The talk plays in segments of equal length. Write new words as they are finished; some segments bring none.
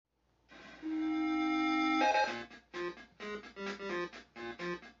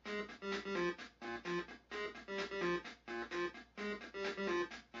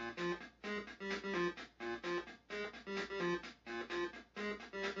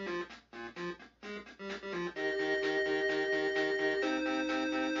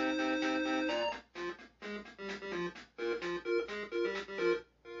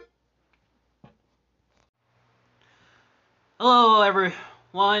Hello,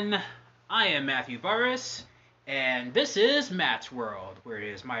 everyone. I am Matthew Burris, and this is Matt's World, where it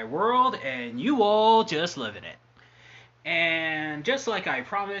is my world and you all just live in it. And just like I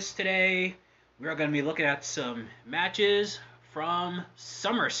promised today, we're going to be looking at some matches from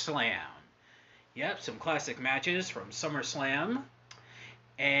SummerSlam. Yep, some classic matches from SummerSlam.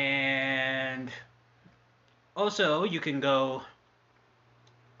 And also, you can go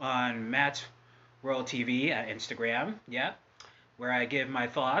on Matt's World TV at Instagram. Yep, where I give my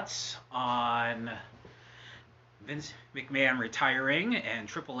thoughts on Vince McMahon retiring and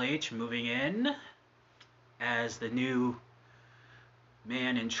Triple H moving in as the new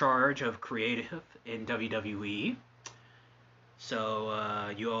man in charge of creative in WWE.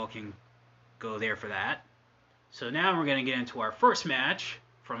 So you all can go there for that. So now we're going to get into our first match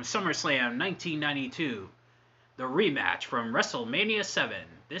from SummerSlam 1992. The rematch from WrestleMania 7.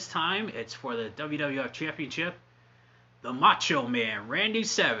 This time it's for the WWF Championship. The Macho Man, Randy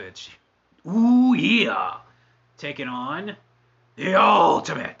Savage. Ooh, yeah. Taking on the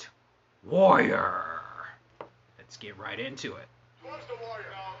Ultimate Warrior. Let's get right into it.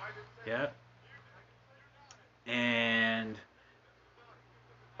 Yep. And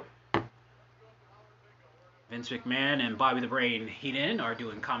Vince McMahon and Bobby the Brain Heenan are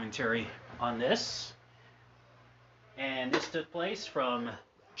doing commentary on this. And this took place from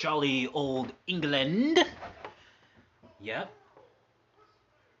jolly old England. Yep.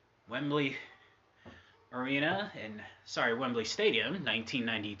 Wembley Stadium,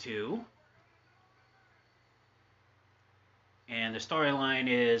 1992. And the storyline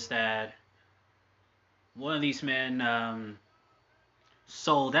is that one of these men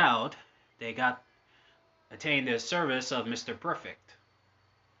sold out. They attained the service of Mr. Perfect.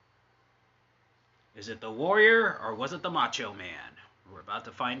 Is it the Warrior or was it the Macho Man? We're about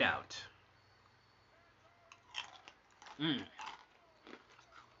to find out.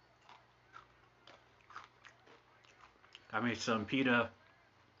 Got me some pita,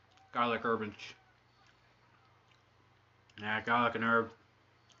 garlic herb garlic and herb,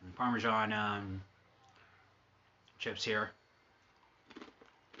 and Parmesan chips here.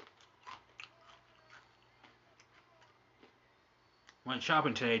 Went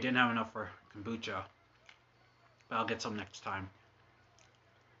shopping today, didn't have enough for kombucha, but I'll get some next time.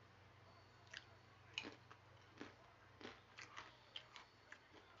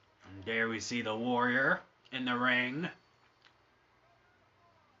 And there we see the Warrior in the ring.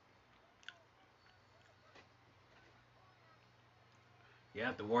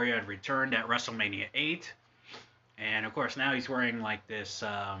 Yeah, the Warrior had returned at WrestleMania 8. And of course now he's wearing like this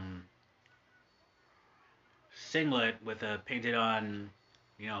singlet with painted on,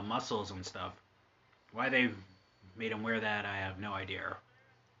 muscles and stuff. Why they made him wear that, I have no idea.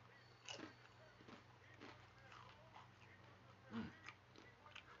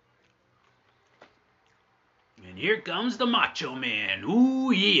 And here comes the Macho Man.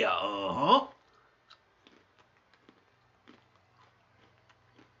 Ooh, yeah, uh-huh.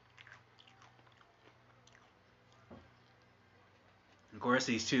 Of course,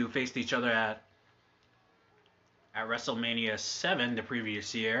 these two faced each other at WrestleMania 7 the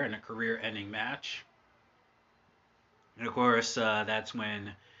previous year in a career-ending match. And of course, that's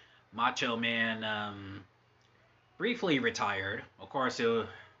when Macho Man briefly retired. Of course, it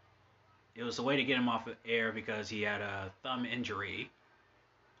was a way to get him off the air because he had a thumb injury.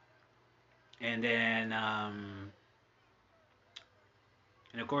 And then, and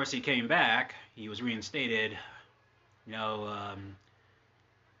of course, he came back. He was reinstated,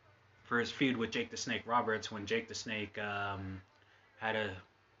 for his feud with Jake the Snake Roberts when Jake the Snake had a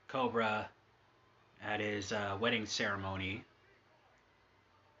cobra at his wedding ceremony.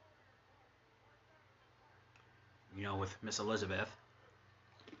 With Miss Elizabeth.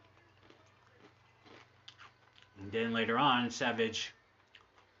 And then later on, Savage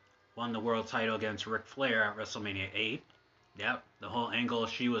won the world title against Ric Flair at WrestleMania 8. Yep, the whole angle,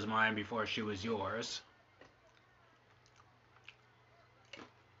 she was mine before she was yours.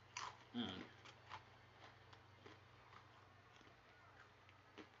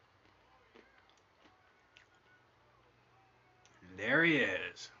 And there he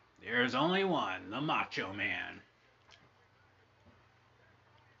is. There's only one, the Macho Man.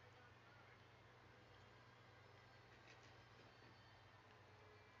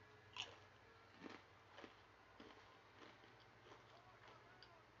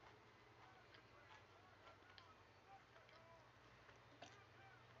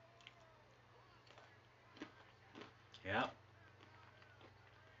 Yep.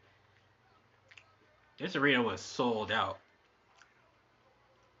 This arena was sold out.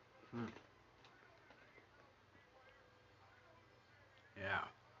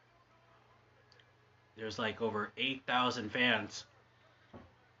 There's like over 8,000 fans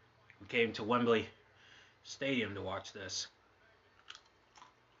who came to Wembley Stadium to watch this.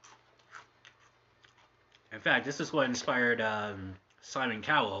 In fact, this is what inspired Simon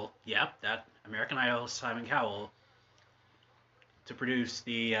Cowell, yep, that American Idol Simon Cowell, to produce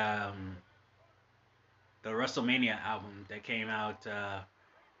the WrestleMania album that came out,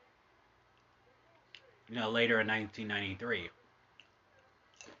 later in 1993.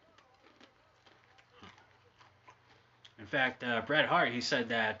 In fact, Bret Hart, he said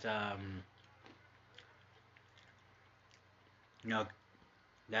that, you know,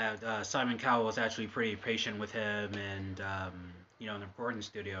 that Simon Cowell was actually pretty patient with him, and in the recording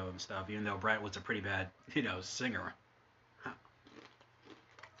studio and stuff, even though Bret was a pretty bad, singer.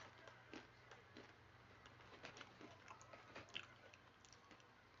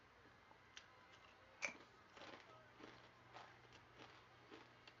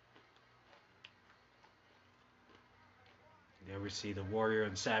 There we see the Warrior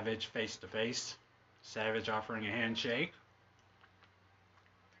and Savage face to face. Savage offering a handshake.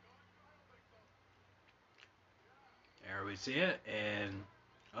 There we see it, and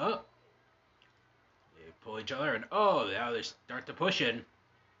they pull each other, and now they start to push in.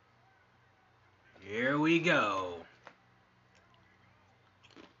 Here we go.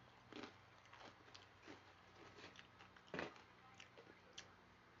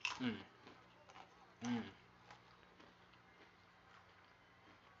 Mm. Mm.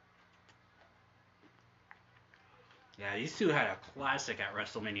 Yeah, these two had a classic at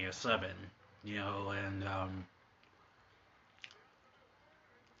WrestleMania 7, and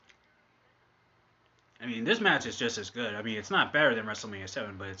I mean, this match is just as good. I mean, it's not better than WrestleMania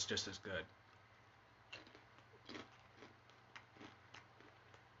 7, but it's just as good.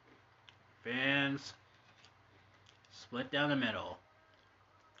 Fans split down the middle.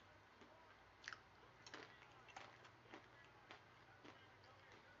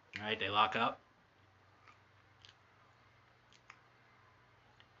 All right, they lock up.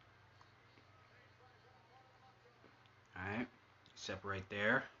 All right, separate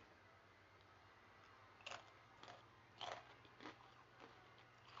there.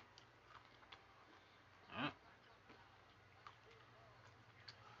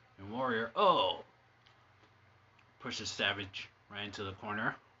 And Warrior, pushes Savage right into the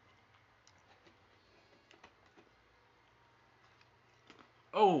corner.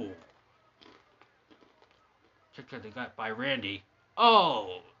 Oh! Kick that they got by Randy.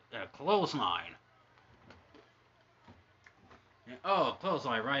 Oh! A clothesline. And,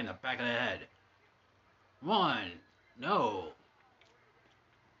 clothesline right in the back of the head. One. No.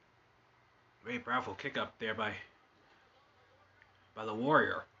 Very powerful kick up there by the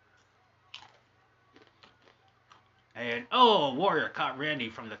Warrior. And, Warrior caught Randy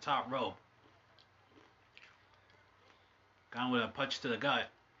from the top rope. Gone with a punch to the gut.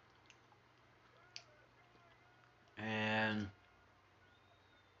 And,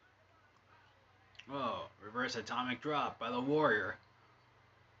 reverse atomic drop by the Warrior.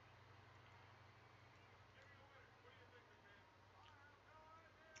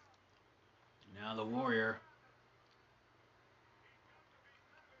 Now the Warrior.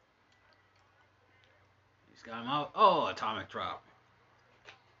 He's got him out. Atomic drop.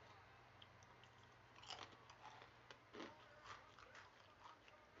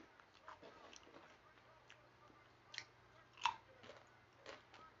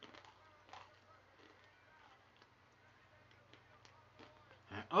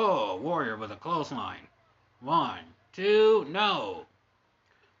 And, Warrior with a clothesline. 1, 2, no.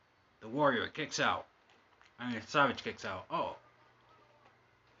 The Warrior kicks out. Savage kicks out.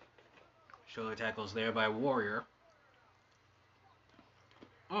 Shoulder tackles there by Warrior.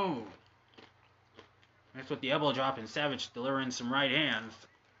 That's with the elbow drop and Savage delivering some right hands.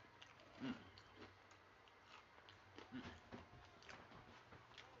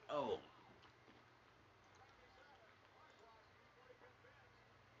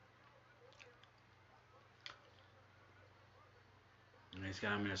 And he's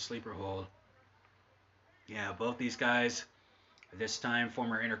got him in a sleeper hold. Yeah, both these guys, at this time,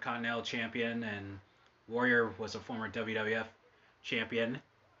 former Intercontinental Champion, and Warrior was a former WWF Champion.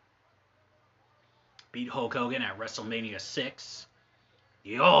 Beat Hulk Hogan at WrestleMania 6.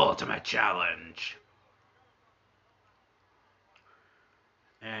 The Ultimate Challenge.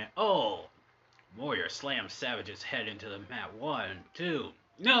 And, Warrior slams Savage's head into the mat. 1, 2,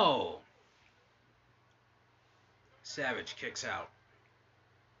 no! Savage kicks out.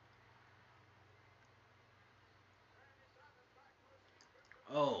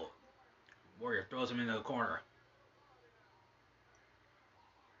 Warrior throws him into the corner.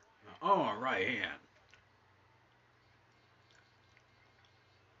 Right hand.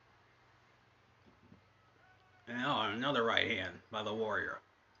 And another right hand by the Warrior.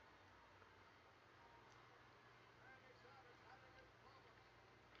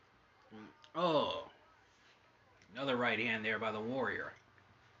 Oh, another right hand there by the Warrior.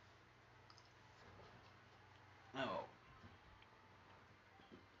 Oh.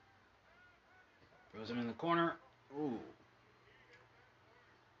 Throws him in the corner. Ooh.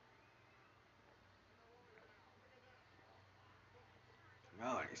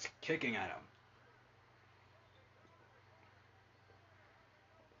 Oh, he's kicking at him.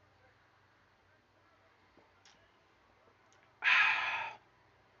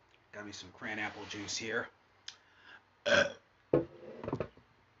 Got me some cran apple juice here.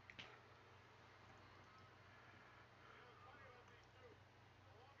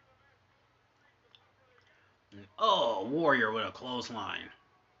 Oh, Warrior with a clothesline.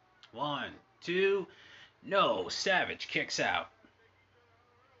 1, 2. No, Savage kicks out.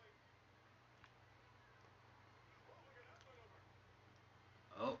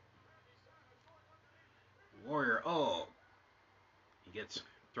 Oh. Warrior, oh. He gets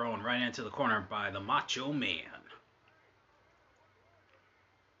thrown right into the corner by the Macho Man.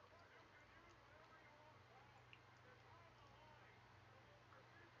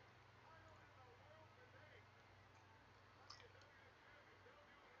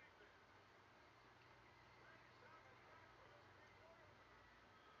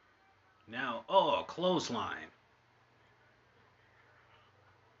 Now, oh, clothesline.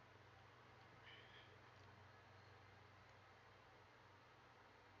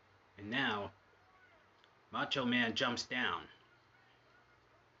 And now, Macho Man jumps down.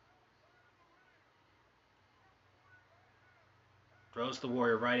 Throws the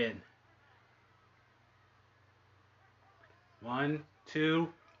Warrior right in. 1, 2.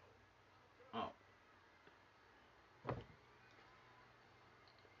 Oh.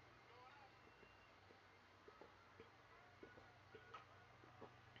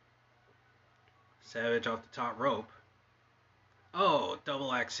 Savage off the top rope. Oh,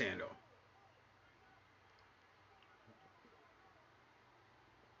 double axe handle.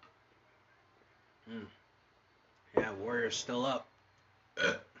 Yeah, Warrior's still up.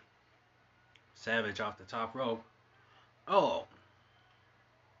 Savage off the top rope. Oh.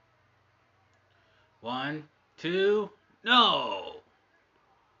 1, 2. No.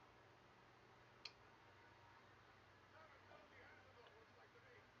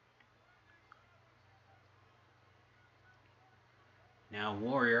 Now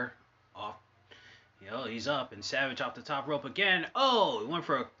Warrior off. He's up, and Savage off the top rope again. Oh, he went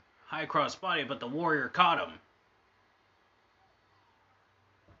for a high cross body, but the Warrior caught him.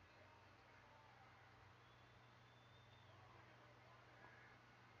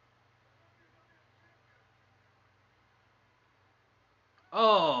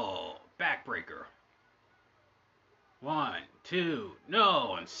 Oh, backbreaker. 1, 2,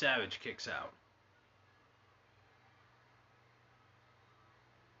 no, and Savage kicks out.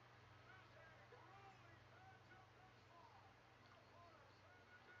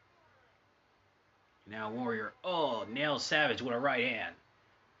 Now Warrior, oh, nails Savage with a right hand.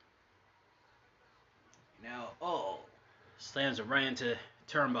 Now, oh, slams him right into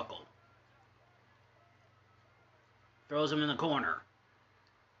turnbuckle. Throws him in the corner.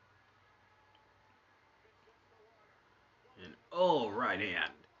 And oh, right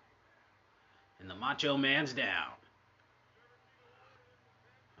hand. And the Macho Man's down.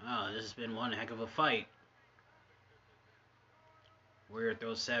 Oh, this has been one heck of a fight. Warrior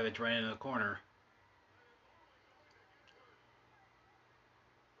throws Savage right into the corner.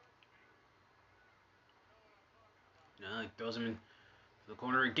 He throws him into the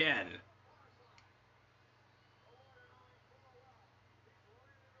corner again.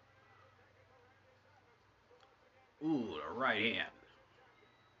 Ooh, the right hand.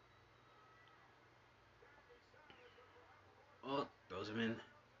 Oh, throws him in.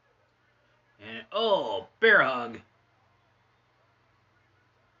 And oh, bear hug.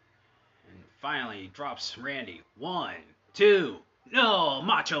 And finally, he drops Randy. 1, 2. No,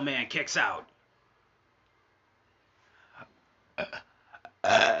 Macho Man kicks out.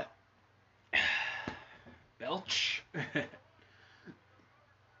 Belch.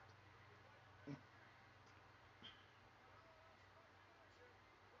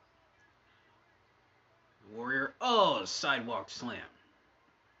 Warrior. Oh, sidewalk slam.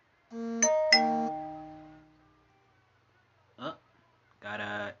 Oh, got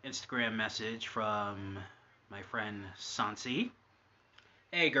a Instagram message from my friend Sansi.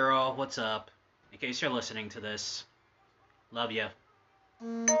 Hey girl, what's up? In case you're listening to this, love ya.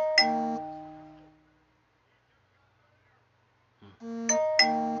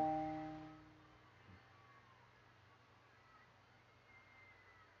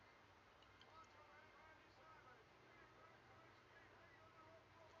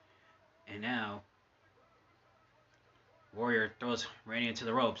 And now, Warrior throws Randy into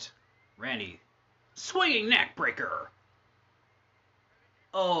the ropes. Randy, swinging neck breaker.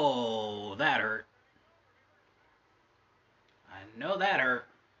 Oh, that hurt. I know that hurt.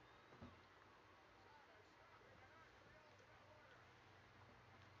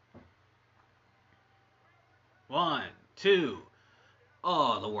 One, two.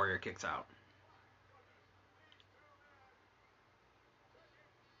 Oh, the Warrior kicks out.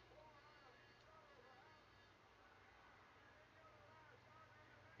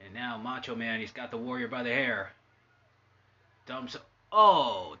 And now Macho Man, he's got the Warrior by the hair.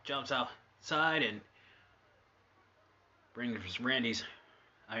 Jumps outside and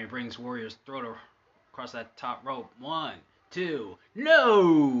brings Warrior's throat across that top rope. One, two,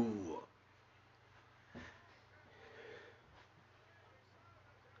 no!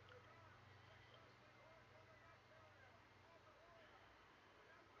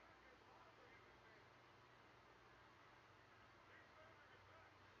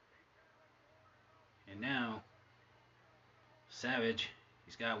 And now, Savage,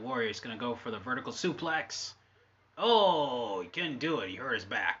 he's got Warrior. He's going to go for the vertical suplex. Oh, he couldn't do it. He hurt his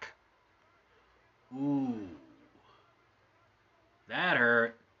back. Ooh. That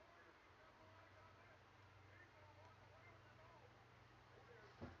hurt.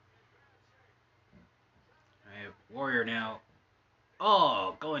 All right, Warrior now.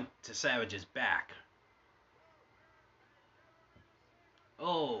 Oh, going to Savage's back.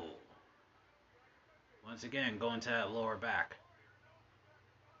 Oh. Once again, going to that lower back.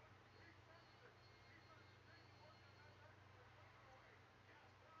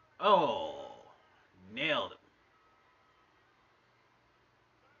 Oh. Nailed him.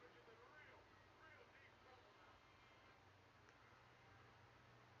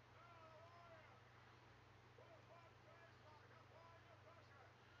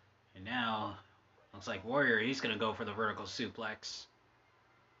 And now, looks like Warrior, he's going to go for the vertical suplex.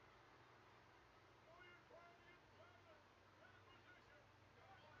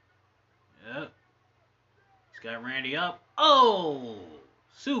 Yep. He's got Randy up. Oh!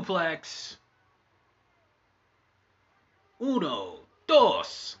 Suplex. Uno,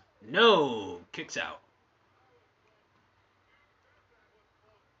 dos. No. Kicks out.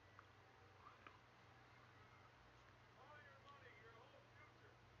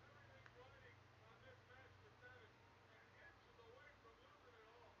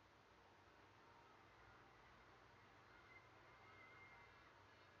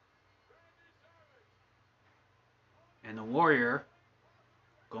 And the Warrior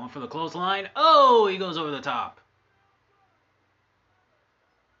going for the clothesline. Oh, he goes over the top.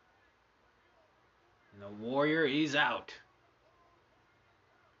 And the Warrior, he's out.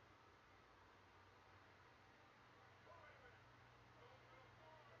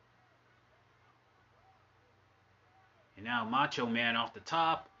 And now Macho Man off the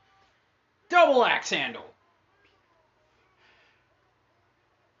top. Double axe handle.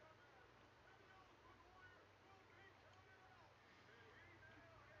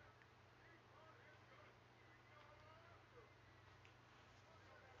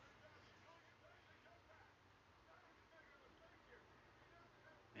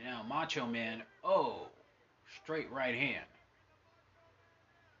 And now Macho Man, oh, straight right hand.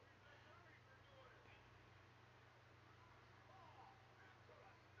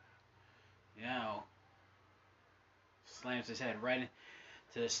 Now slams his head right into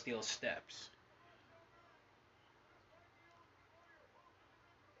the steel steps.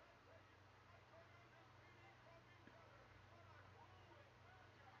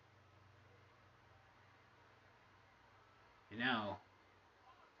 And now,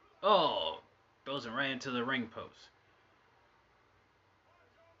 oh, throws him right into the ring post.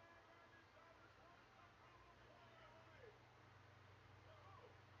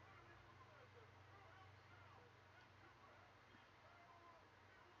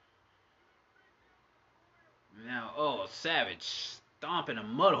 Now, oh, Savage stomping a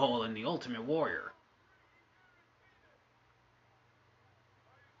mud hole in the Ultimate Warrior.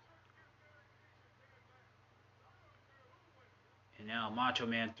 And now Macho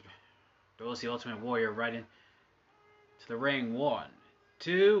Man throws the Ultimate Warrior right into the ring. One,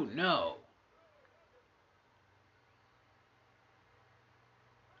 two, no.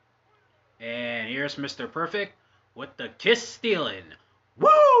 And here's Mr. Perfect with the kiss stealing.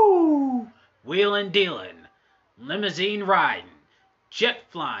 Woo! Wheeling dealing. Limousine riding. Jet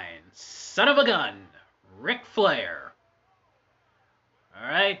flying. Son of a gun. Ric Flair.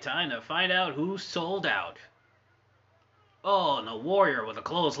 Alright, time to find out who sold out. Oh, and the Warrior with a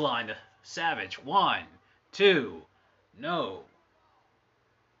clothesline to Savage. One, two, no.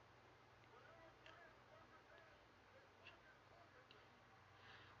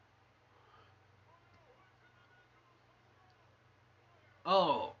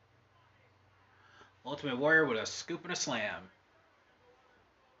 Oh, Ultimate Warrior with a scoop and a slam.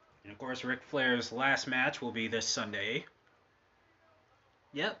 And of course, Ric Flair's last match will be this Sunday.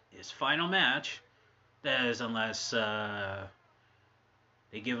 Yep, his final match. That is, unless they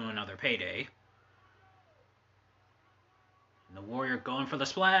give him another payday. And the Warrior going for the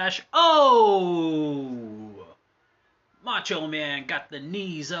splash. Oh! Macho Man got the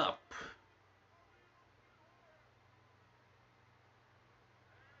knees up.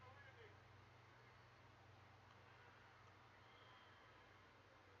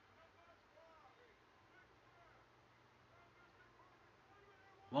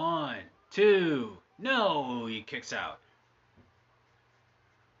 One, two, no, he kicks out.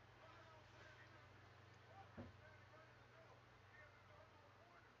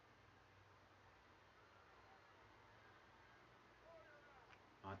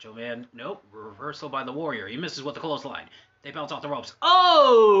 Macho Man, nope, reversal by the Warrior. He misses with the clothesline. They bounce off the ropes.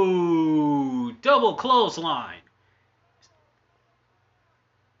 Oh! Double clothesline.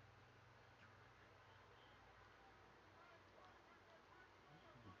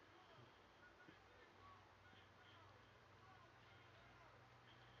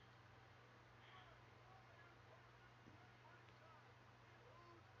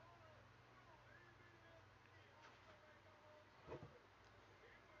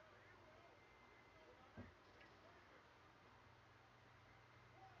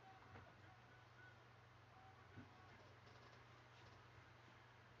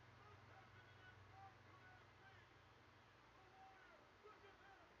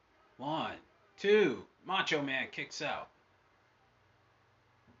 One, two, Macho Man kicks out.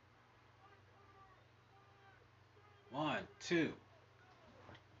 One, two.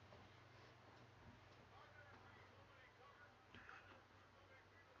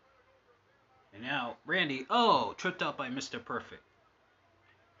 And now Randy, oh, tripped up by Mr. Perfect.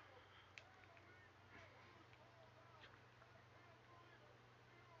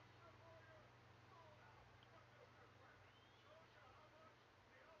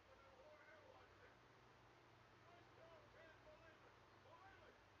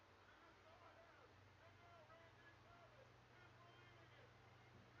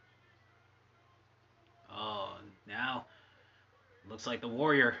 Oh, now looks like the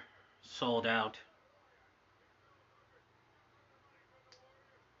Warrior sold out.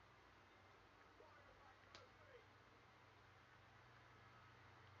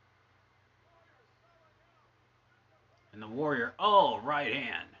 And the Warrior, oh, right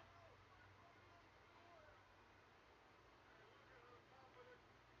hand.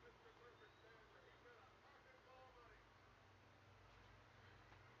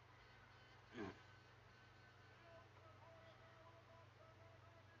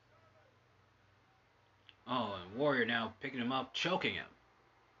 Oh, and Warrior now picking him up, choking him.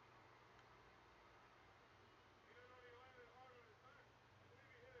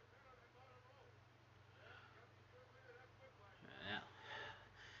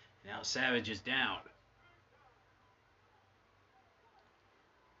 Now Savage is down.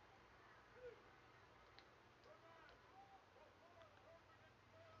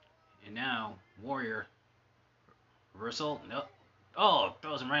 And now Warrior reversal. Nope. Oh,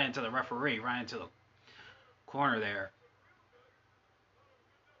 throws him right into the referee, right into the corner there.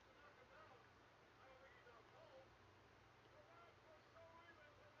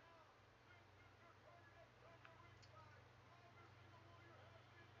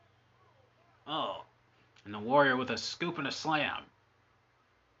 Oh, and the Warrior with a scoop and a slam.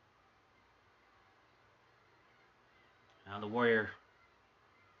 Now the Warrior.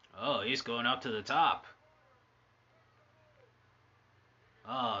 Oh, he's going up to the top.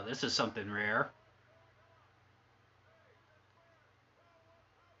 Oh, this is something rare.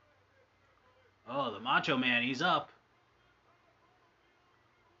 Oh, the Macho Man, he's up.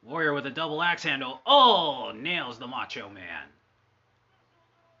 Warrior with a double axe handle. Oh, nails the Macho Man.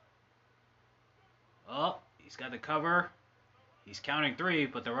 Oh, he's got the cover. He's counting three,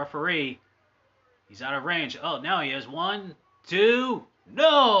 but the referee, he's out of range. Oh, now he has one, two.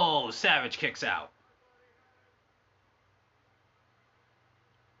 No! Savage kicks out.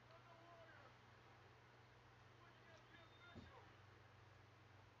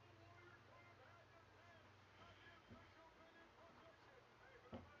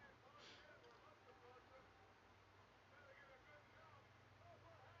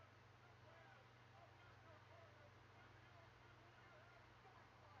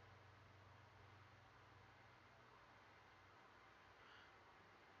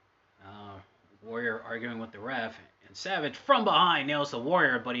 Warrior arguing with the ref. And Savage from behind nails the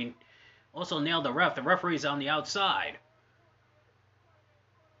Warrior, but he also nailed the ref. The referee's on the outside.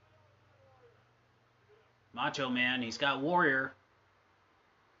 Macho Man, he's got Warrior.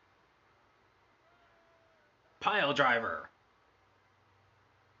 Pile driver.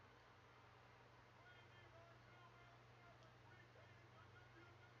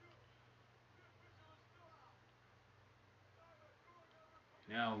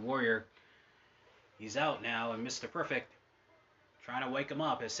 Now Warrior, he's out now, and Mr. Perfect trying to wake him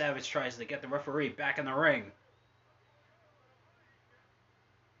up as Savage tries to get the referee back in the ring.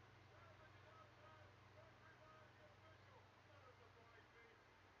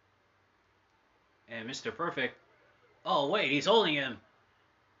 And Mr. Perfect, oh wait, he's holding him.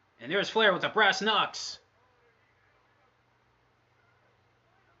 And there's Flair with the brass knucks.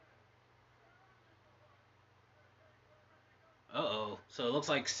 Uh-oh. So it looks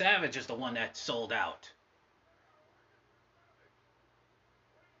like Savage is the one that sold out.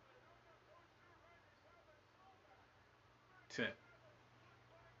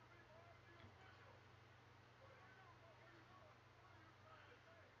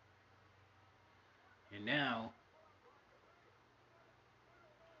 And now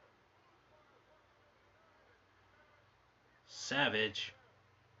Savage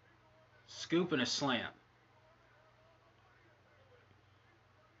scoop and a slam.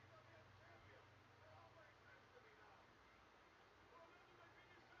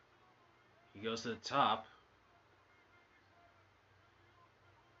 He goes to the top.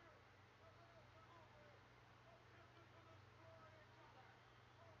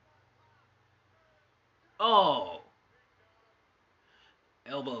 Oh!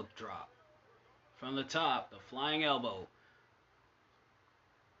 Elbow drop. From the top, the flying elbow.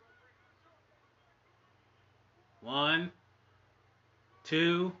 1,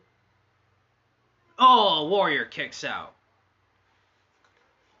 2. Oh, Warrior kicks out.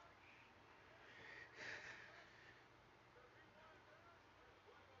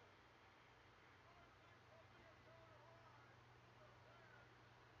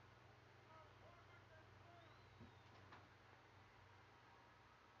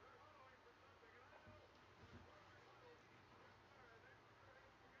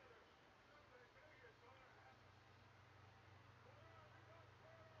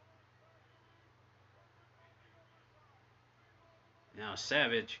 Now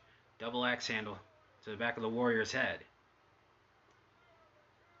Savage, double axe handle to the back of the Warrior's head.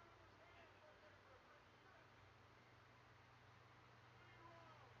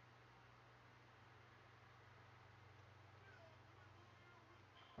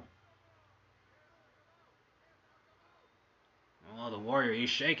 Oh, the Warrior, he's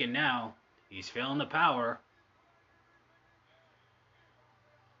shaking now. He's feeling the power.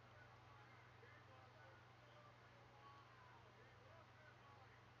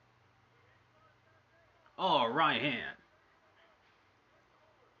 Oh, right hand.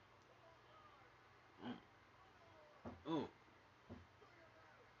 Ooh.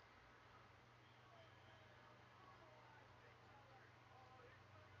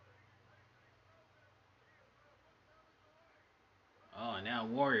 Oh, and now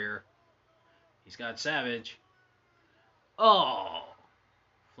Warrior. He's got Savage. Oh!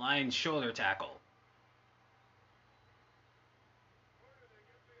 Flying shoulder tackle.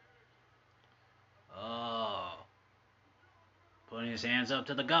 Oh. Putting his hands up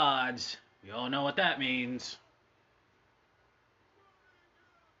to the gods. We all know what that means.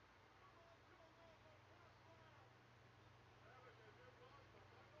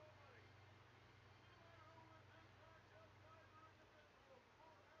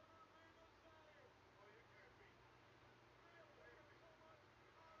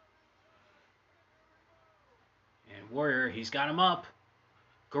 And Warrior, he's got him up.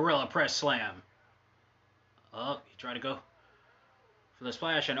 Gorilla press slam. Oh, he tried to go for the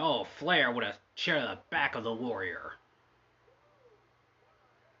splash, and oh, Flair with a chair to the back of the Warrior.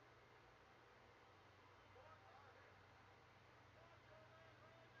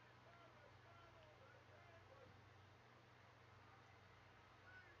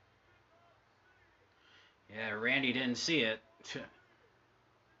 Yeah, Randy didn't see it.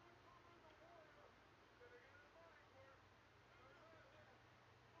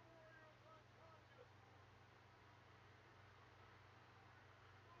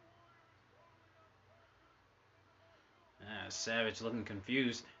 Savage looking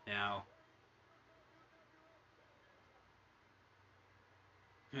confused now.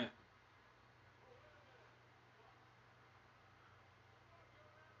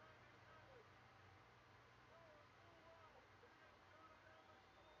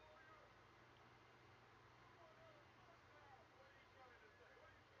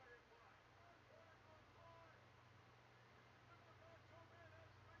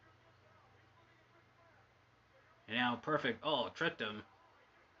 And now Perfect. Oh, tripped him.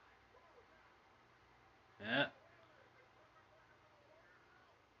 Yeah.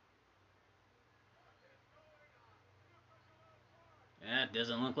 Yeah, it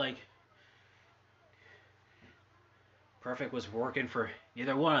doesn't look like Perfect was working for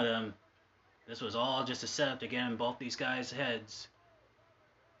either one of them. This was all just a setup to get in both these guys' heads.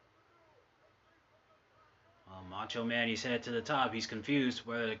 Macho Man, he's headed to the top. He's confused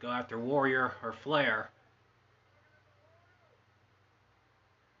whether to go after Warrior or Flair.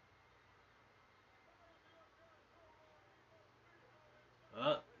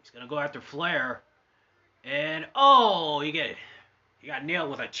 He's gonna go after Flair, and oh, he got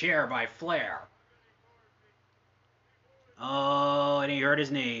nailed with a chair by Flair. Oh, and he hurt his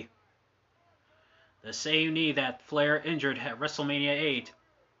knee. The same knee that Flair injured at WrestleMania 8.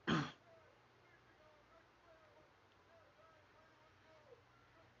 And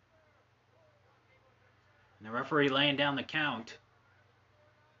the referee laying down the count.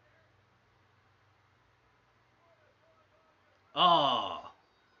 Oh,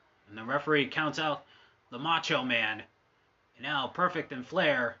 and the referee counts out the Macho Man. And now Perfect and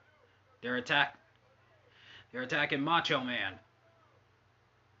Flair, they're attacking Macho Man.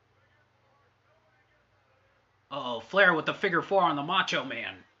 Oh, Flair with the figure 4 on the Macho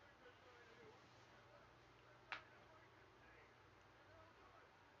Man.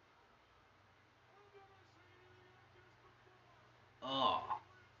 Oh.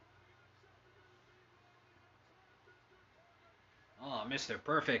 Oh, Mr.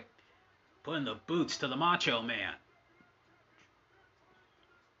 Perfect putting the boots to the Macho Man.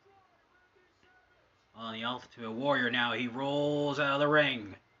 On the Ultimate Warrior now, he rolls out of the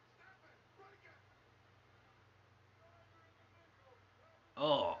ring.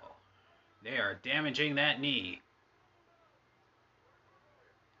 Oh, they are damaging that knee.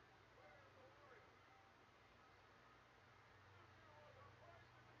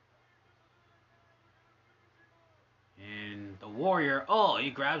 And the Warrior, oh,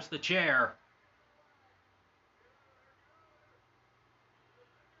 he grabs the chair.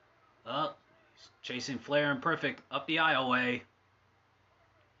 Oh, he's chasing Flair and Perfect up the aisleway.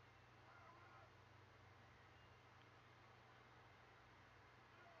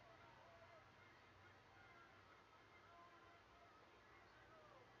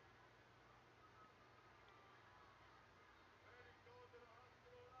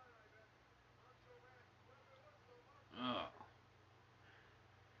 Oh.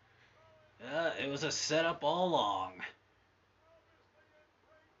 It was a setup all along.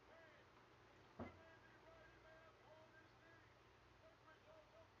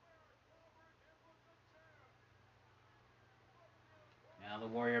 Now the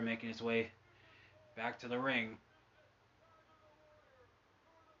Warrior making his way back to the ring.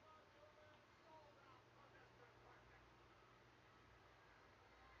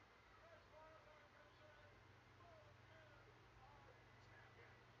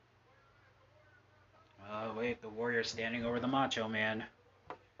 Wait, the Warrior standing over the Macho Man.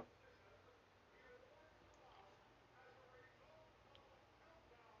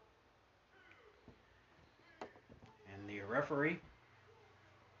 And the referee.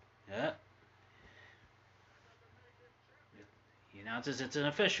 Yeah. He announces it's an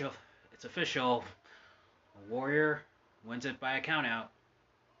official. It's official. The Warrior wins it by a countout.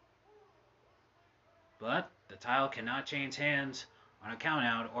 But the title cannot change hands on a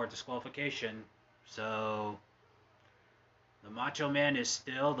countout or disqualification. So the Macho Man is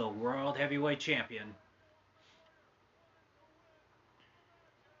still the World Heavyweight Champion.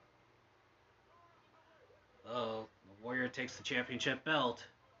 Oh, the Warrior takes the championship belt.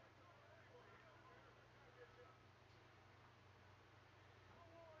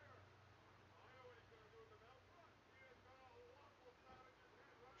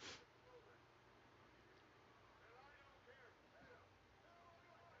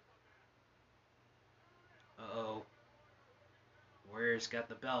 Uh-oh. Warrior's got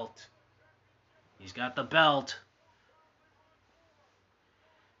the belt. He's got the belt.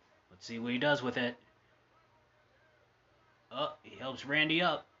 Let's see what he does with it. Oh, he helps Randy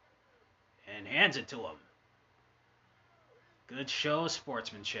up and hands it to him. Good show of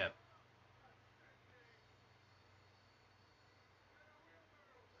sportsmanship.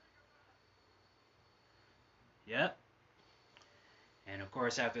 Yep. And of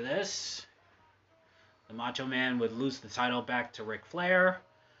course, after this, the Macho Man would lose the title back to Ric Flair,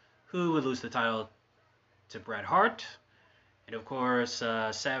 who would lose the title to Bret Hart. And of course,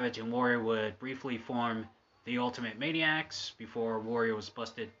 Savage and Warrior would briefly form the Ultimate Maniacs before Warrior was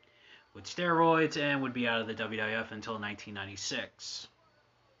busted with steroids and would be out of the WWF until 1996.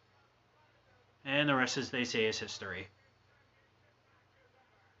 And the rest, as they say, is history.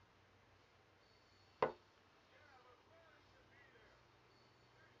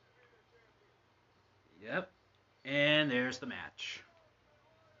 Yep. And there's the match.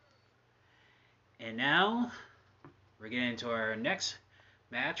 And now we're getting into our next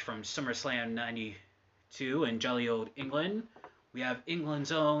match from SummerSlam 92 in jolly old England. We have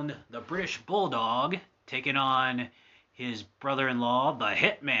England's own, the British Bulldog, taking on his brother-in-law, the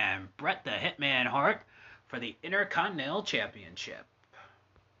Hitman, Bret the Hitman Hart, for the Intercontinental Championship.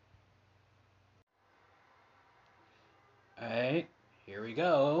 Alright, here we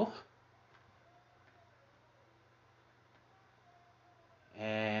go.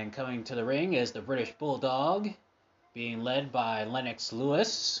 And coming to the ring is the British Bulldog, being led by Lennox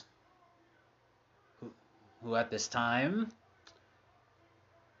Lewis, who at this time,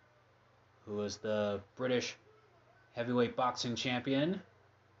 who was the British heavyweight boxing champion.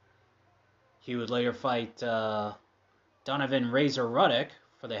 He would later fight Donovan Razor Ruddock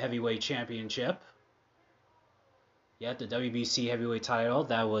for the heavyweight championship. Yet the WBC heavyweight title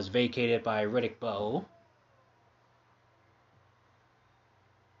that was vacated by Riddick Bowe.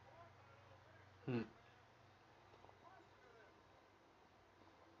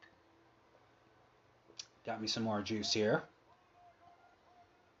 Got me some more juice here.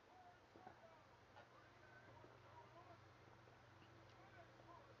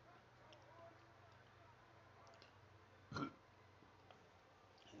 And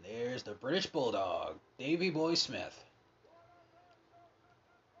there's the British Bulldog, Davey Boy Smith.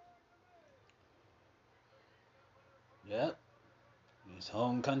 Yep. His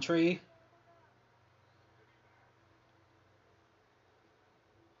home country.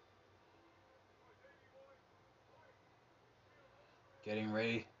 Getting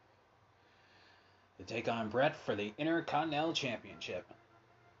ready to take on Bret for the Intercontinental Championship.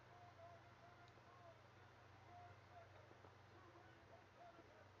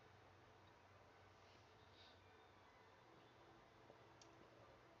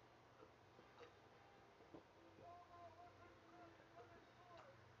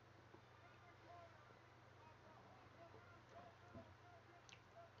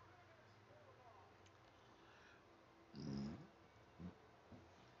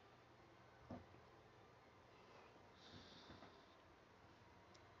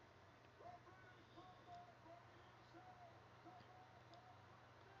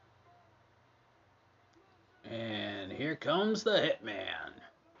 And here comes the Hitman.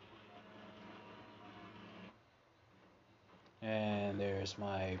 And there's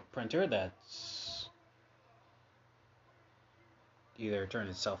my printer that's either turned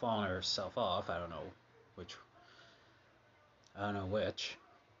itself on or itself off. I don't know which.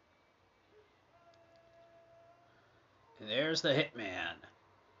 And there's the Hitman.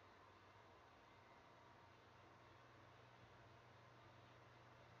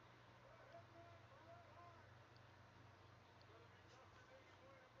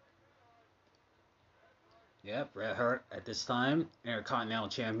 Yep, Bret Hart at this time, Intercontinental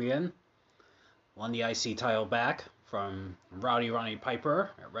Champion. Won the IC title back from Roddy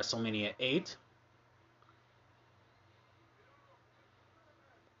Piper at WrestleMania 8.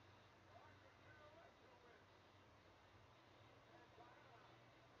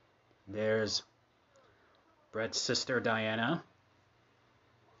 There's Bret's sister Diana,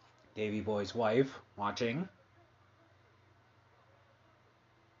 Davey Boy's wife, watching.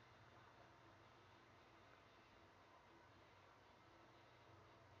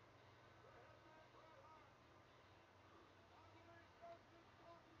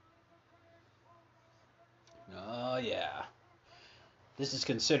 Oh, yeah. This is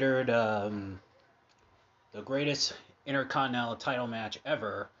considered the greatest Intercontinental title match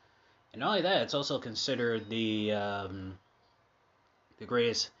ever. And not only that, it's also considered the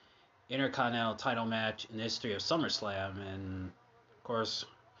greatest Intercontinental title match in the history of SummerSlam. And, of course,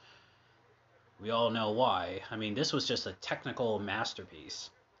 we all know why. I mean, this was just a technical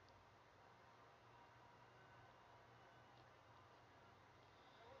masterpiece.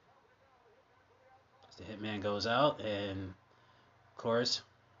 The Hitman goes out and, of course,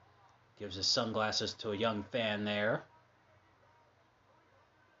 gives his sunglasses to a young fan there.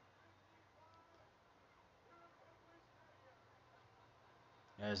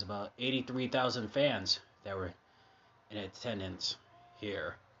 There's about 83,000 fans that were in attendance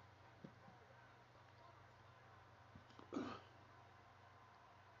here.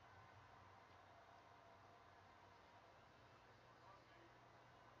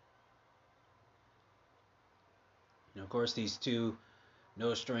 And of course, these two,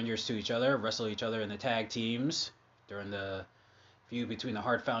 no strangers to each other, wrestle each other in the tag teams during the feud between the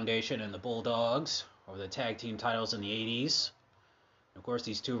Hart Foundation and the Bulldogs over the tag team titles in the 80s. Of course,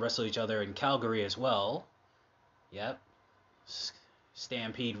 these two wrestle each other in Calgary as well. Yep.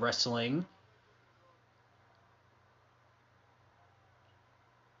 Stampede Wrestling.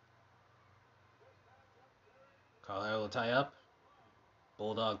 Carlisle will tie up.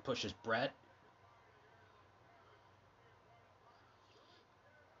 Bulldog pushes Brett.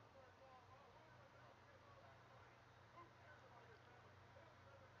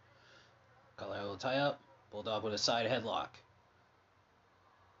 Carlisle will tie up. Bulldog with a side headlock.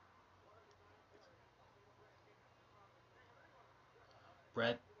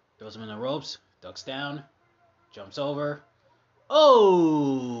 Brett throws him in the ropes. Ducks down. Jumps over.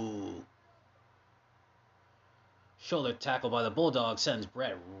 Oh! Shoulder tackle by the Bulldog sends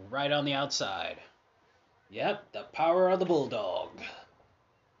Brett right on the outside. Yep, the power of the Bulldog.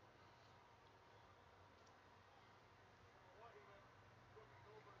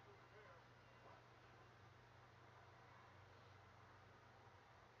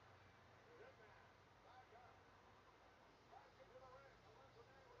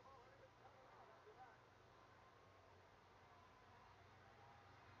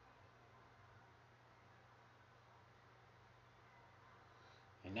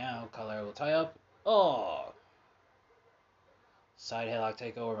 And now Carlisle will tie up. Oh! Side headlock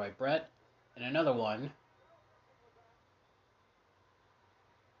takeover by Brett. And another one.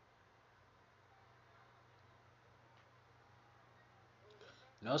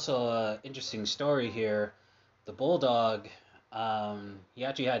 And also, interesting story here. The Bulldog, he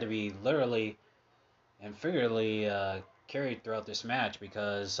actually had to be literally and figuratively carried throughout this match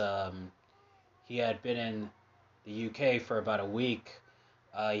because he had been in the UK for about a week.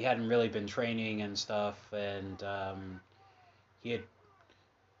 He hadn't really been training and stuff, and he had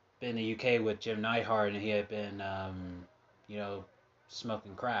been in the UK with Jim Neidhart, and he had been,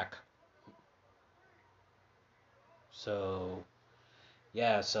 smoking crack. So,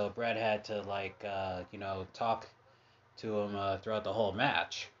 yeah, so Brett had to, talk to him throughout the whole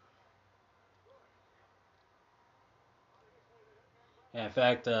match. And in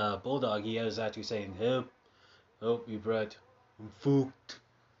fact, Bulldog, he was actually saying, help me, Brett. I'm fucked.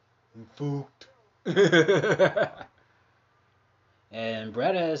 And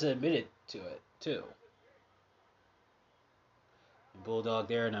Brett has admitted to it, too. And Bulldog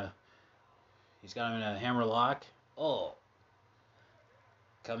there he's got him in a hammer lock. Oh.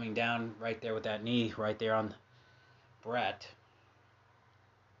 Coming down right there with that knee right there on Brett.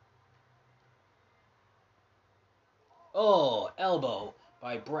 Oh, elbow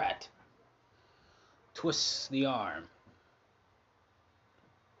by Brett. Twists the arm.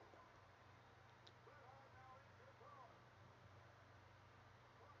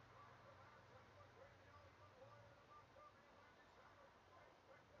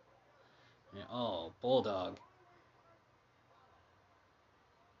 And, oh, Bulldog.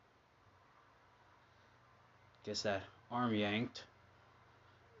 Gets that arm yanked.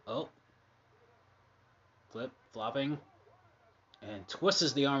 Oh. Flopping. And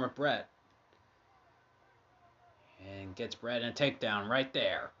twists the arm of Brett. And gets Brett in a takedown right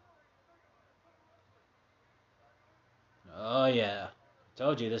there. Oh, yeah.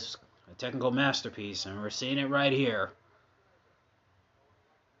 Told you this is a technical masterpiece, and we're seeing it right here.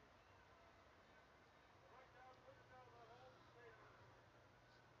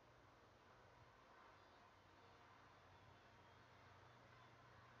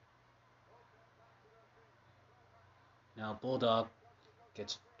 Now Bulldog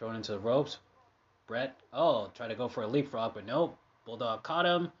gets thrown into the ropes. Brett, try to go for a leapfrog, but nope. Bulldog caught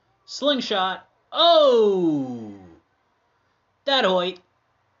him. Slingshot. Oh! That hoit.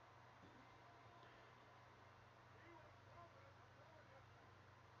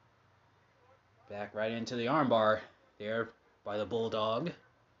 Back right into the armbar there by the Bulldog.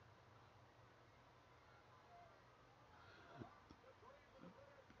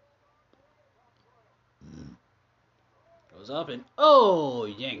 Goes up and,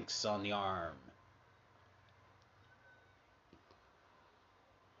 yanks on the arm.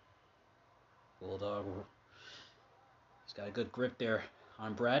 Bulldog, he's got a good grip there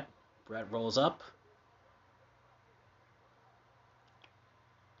on Brett. Brett rolls up.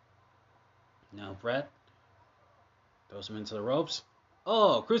 Now Brett throws him into the ropes.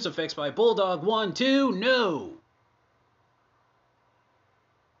 Oh, crucifix by Bulldog. 1, 2, no.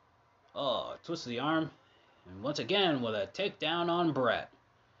 Oh, twists the arm. And once again with a takedown on Brett.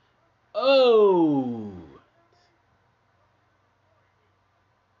 Oh!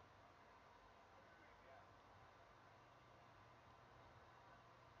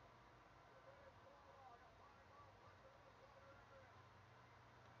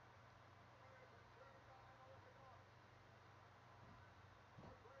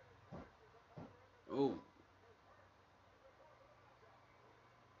 Oh.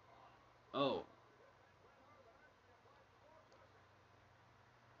 Oh.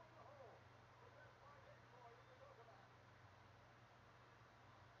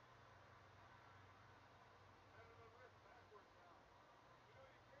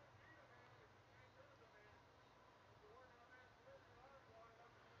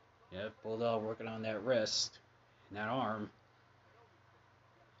 Yep, Bulldog working on that wrist and that arm.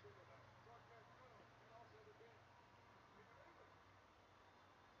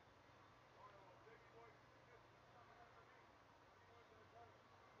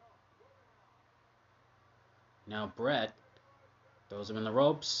 Now Brett throws him in the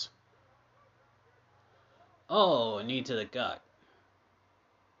ropes. Oh, a knee to the gut.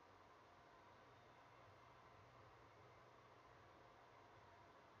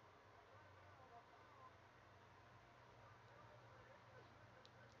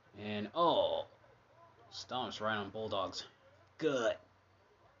 And oh, stomps right on Bulldog's gut.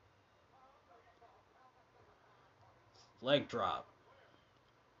 Leg drop.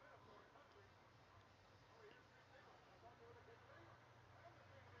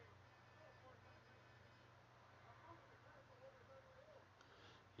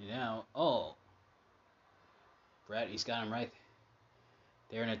 Now, oh, Brett, he's got him right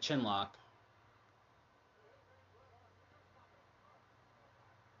there in a chin lock.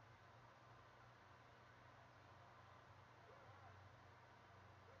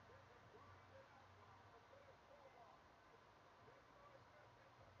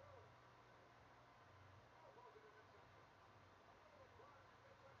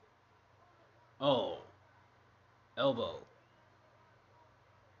 Oh, elbow.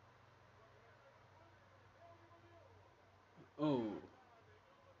 Oh,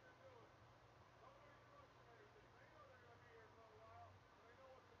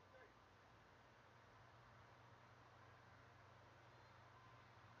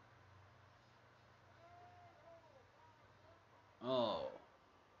 oh,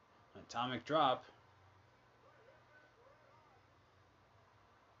 atomic drop.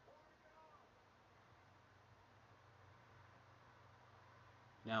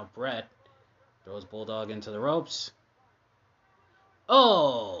 Now Brett throws Bulldog into the ropes.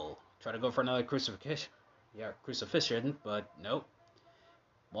 Oh, try to go for another crucifixion. Yeah, crucifixion, but nope.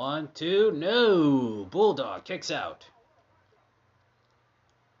 1, 2, no. Bulldog kicks out.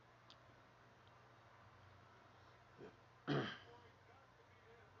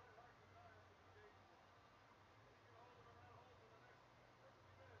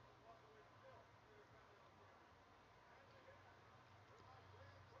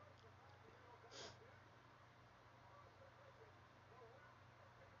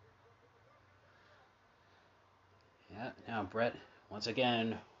 Yeah, now Brett once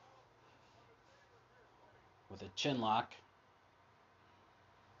again with a chin lock.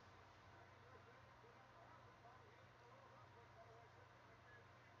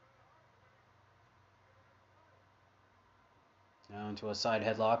 Now into a side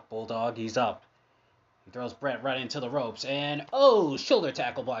headlock. Bulldog, he's up. He throws Brett right into the ropes. And, oh, shoulder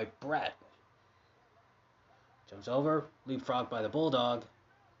tackle by Brett. Jumps over. Leapfrog by the Bulldog.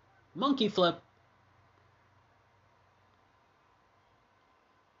 Monkey flip.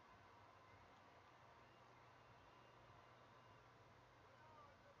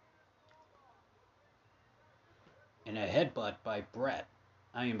 And a headbutt by Brett.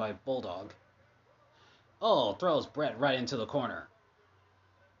 By Bulldog. Oh, throws Brett right into the corner.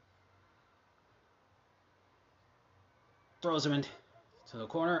 Throws him into the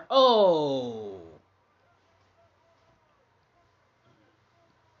corner. Oh!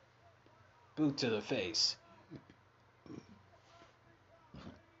 Boot to the face.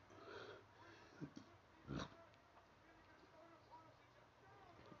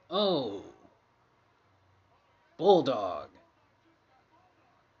 Oh! Bulldog.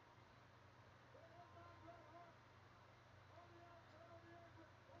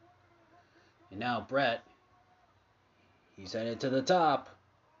 And now Brett, he's headed to the top.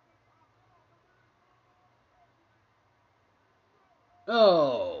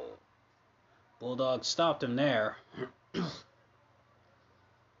 Oh! Bulldog stopped him there.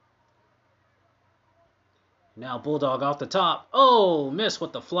 Now Bulldog off the top. Oh, missed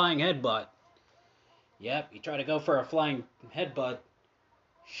with the flying headbutt. Yep, he tried to go for a flying headbutt.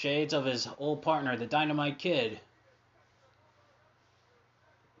 Shades of his old partner, the Dynamite Kid.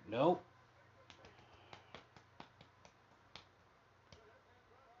 Nope.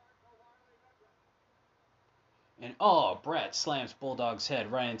 And oh, Brett slams Bulldog's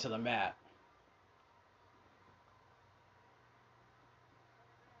head right into the mat.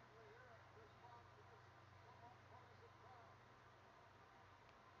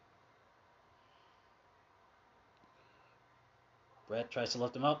 Brett tries to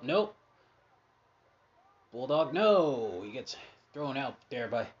lift him up. Nope. Bulldog, no. He gets thrown out there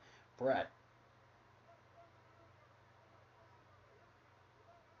by Brett.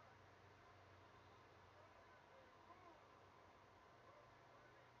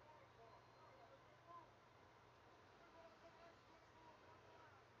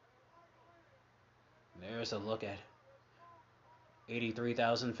 There's a look at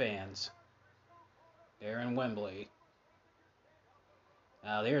 83,000 fans there in Wembley.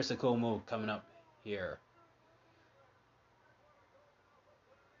 Now there's the cool move coming up here.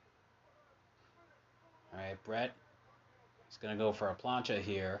 Alright, Brett is going to go for a plancha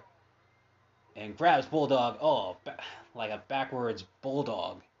here. And grabs Bulldog. Oh, like a backwards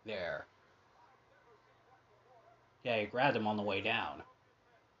bulldog there. Yeah, he grabbed him on the way down.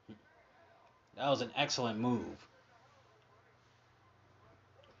 That was an excellent move.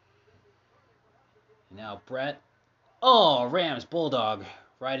 Now Brett. Oh, rams Bulldog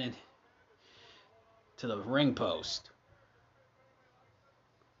right into the ring post.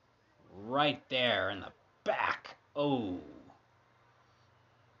 Right there in the back. Oh.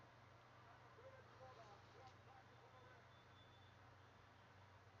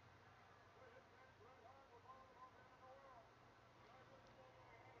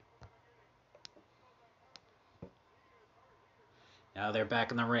 Now they're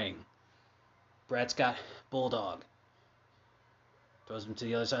back in the ring. Brett's got Bulldog. Throws him to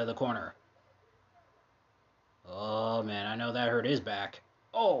the other side of the corner. Oh, man, I know that hurt his back.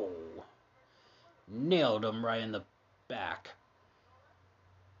 Oh! Nailed him right in the back.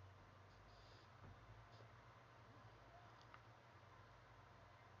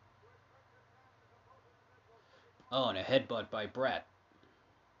 Oh, and a headbutt by Brett.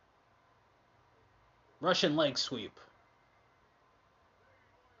 Russian leg sweep.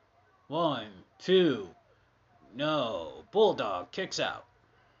 1, 2. No. Bulldog kicks out.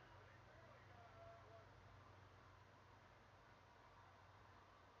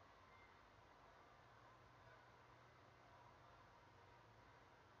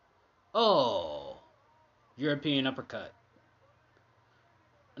 Oh. European uppercut.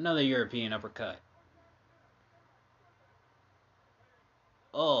 Another European uppercut.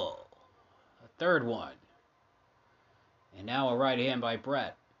 Oh. A third one. And now a right hand by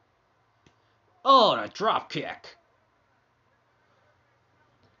Brett. Oh, and a drop kick.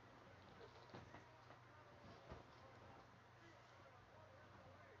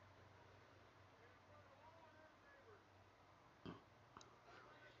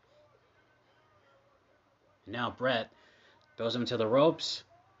 And now Brett throws him to the ropes.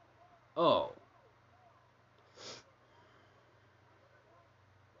 Oh.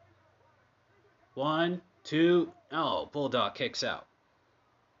 One, two. Oh, Bulldog kicks out.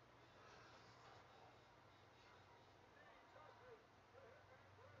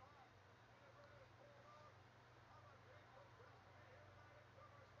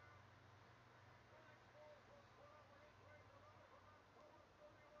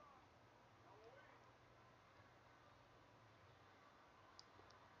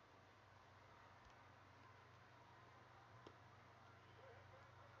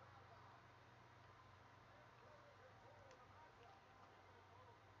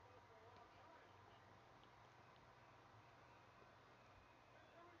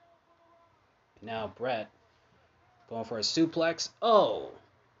 Now Brett going for a suplex. Oh.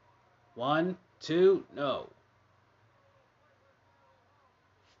 1, 2, no.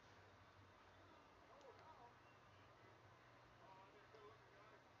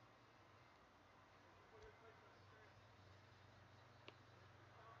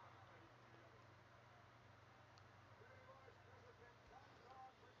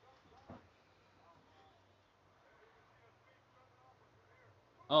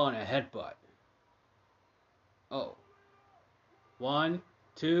 Oh, and a headbutt. Oh. 1,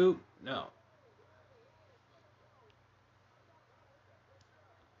 2, no.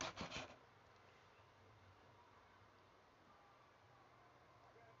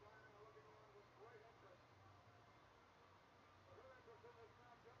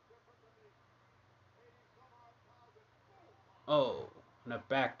 Oh, and a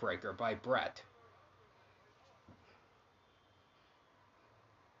backbreaker by Brett.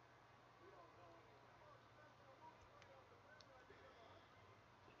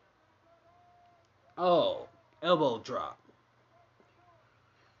 Oh, elbow drop.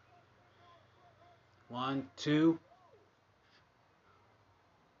 1, 2.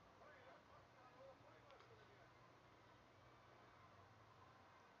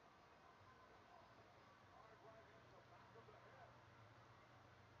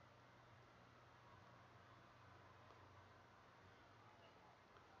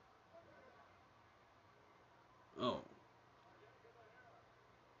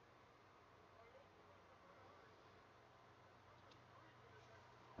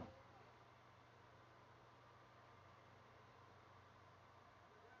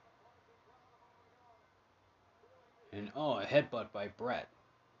 And oh, a headbutt by Brett.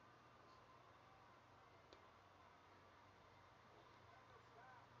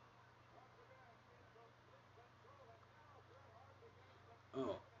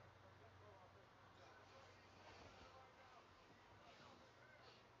 Oh.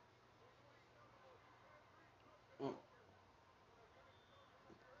 Oh.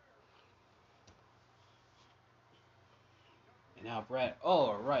 And now Brett.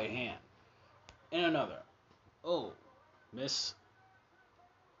 Oh, a right hand. And another. Oh. Miss.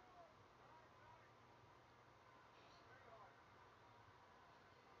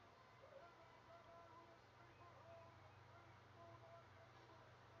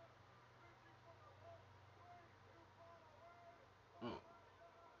 Oh.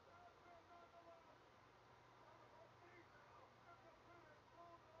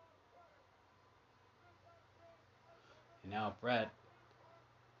 And now Brett.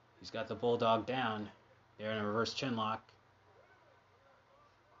 He's got the Bulldog down. They're in a reverse chin lock.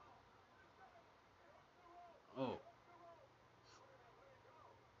 Oh.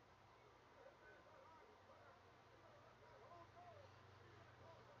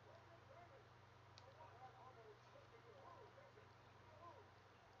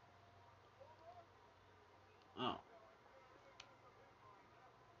 Oh.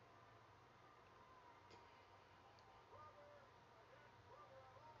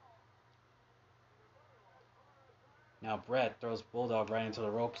 Now Brett throws Bulldog right into the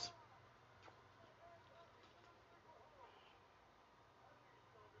ropes.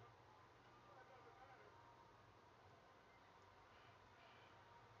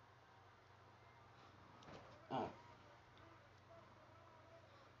 Oh.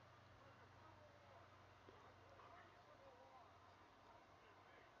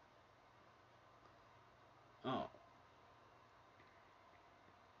 Oh.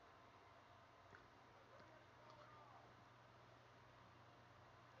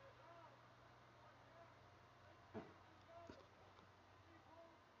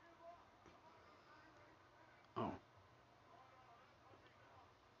 Oh.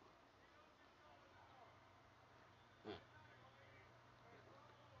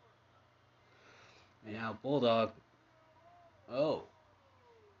 And now Bulldog. Oh.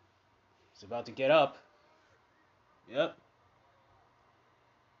 He's about to get up. Yep.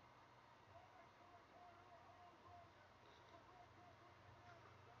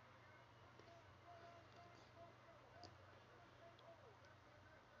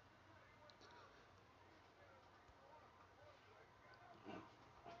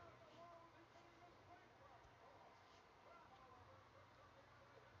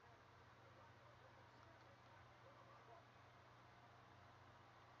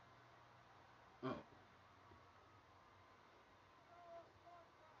 Oh.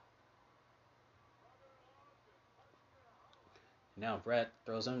 Now Brett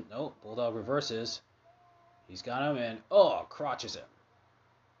throws him. Nope. Bulldog reverses. He's got him and oh, crotches him.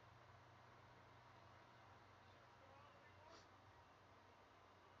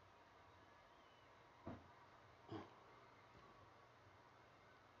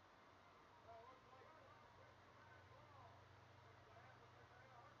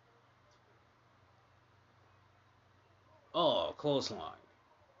 Oh, clothesline.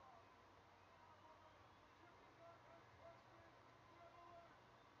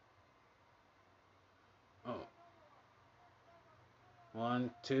 Oh. One,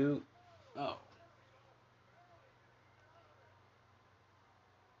 two. Oh.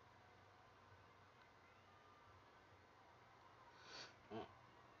 Oh.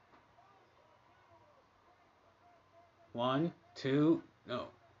 One, two. No.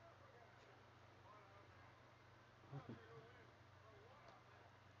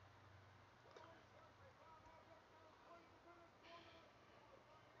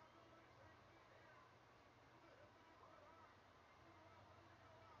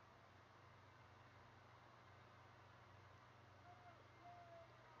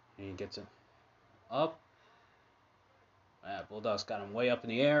 And he gets him up. Ah, Bulldog's got him way up in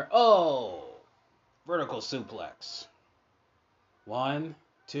the air. Oh! Vertical suplex. One,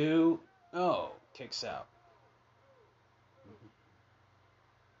 two. Oh, kicks out.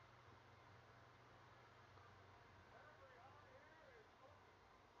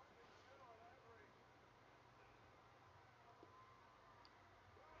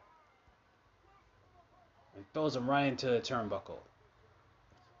 And throws him right into the turnbuckle.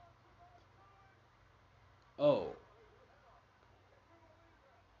 Oh.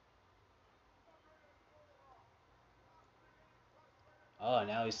 Oh,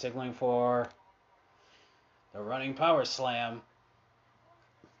 now he's signaling for the running power slam.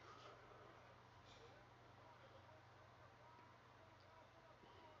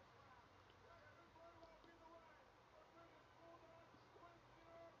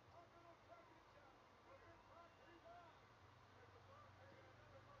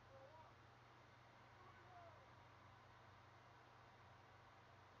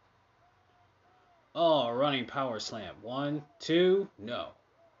 Oh, running power slam. 1, 2, no.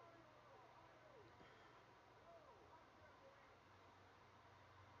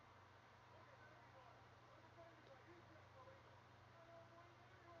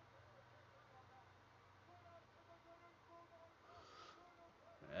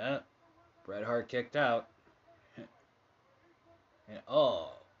 Yeah, Bret Hart kicked out. And,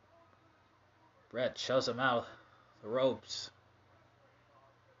 oh, Bret shoves him out the ropes.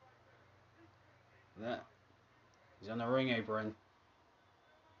 Yeah, he's on the ring apron.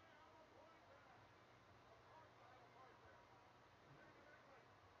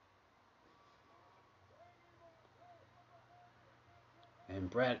 And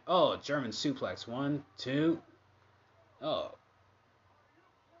Bret, oh, German suplex. 1, 2, oh,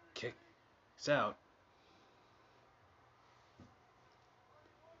 kicks out.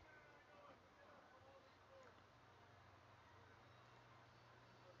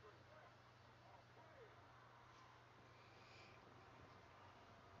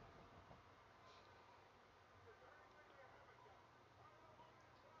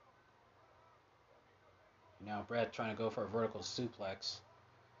 Now Bret trying to go for a vertical suplex.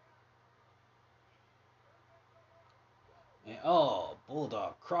 And, oh,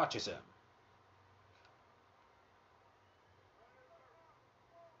 Bulldog crotches him.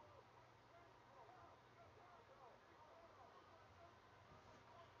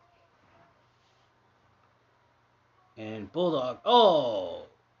 And Bulldog, oh,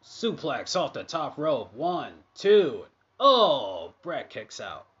 suplex off the top rope. 1, 2, oh, Bret kicks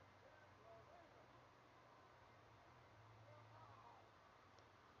out.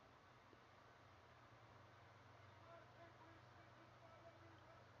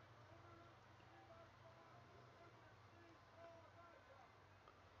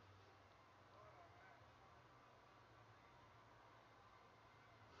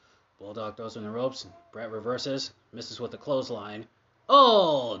 Bulldog throws in the ropes. Bret reverses, misses with the clothesline.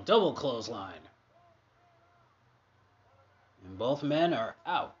 Oh, double clothesline. And both men are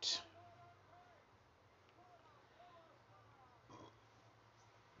out.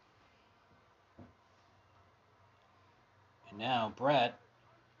 And now Bret,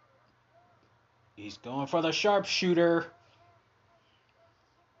 he's going for the sharpshooter.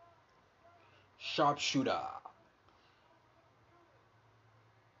 Sharpshooter.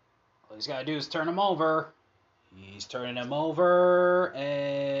 All he's got to do is turn him over. He's turning him over, and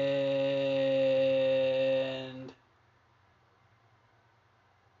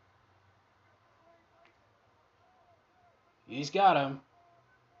he's got him.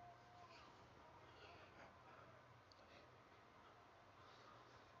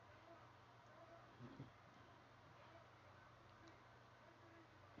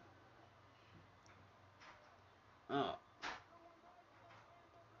 Oh.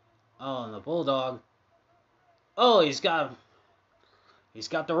 Oh, and the Bulldog. Oh, he's got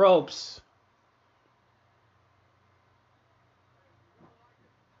the ropes.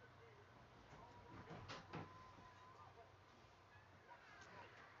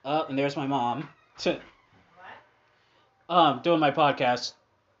 Oh, and there's my mom. Doing my podcast.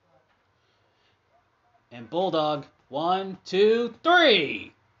 And Bulldog, 1, 2,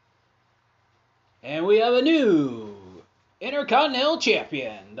 3. And we have a new Intercontinental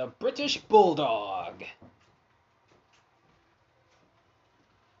Champion, the British Bulldog.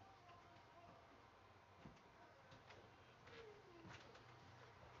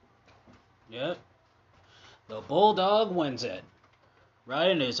 Yep. The Bulldog wins it.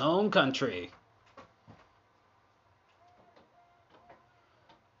 Right in his home country.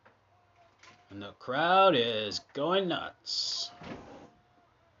 And the crowd is going nuts.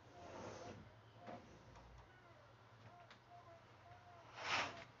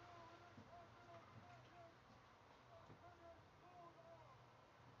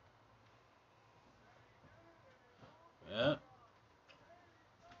 Yep.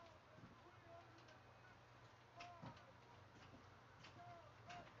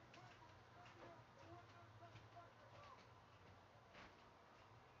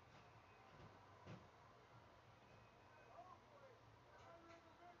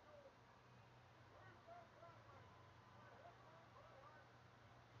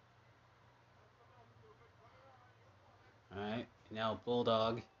 Alright, now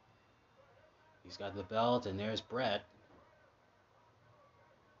Bulldog. He's got the belt, and there's Bret.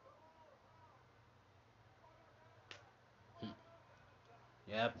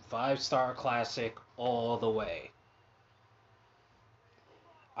 Yep, 5-star classic all the way.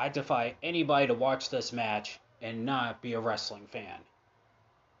 I defy anybody to watch this match and not be a wrestling fan.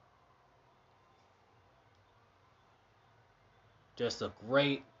 Just a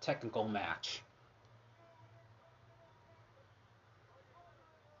great technical match.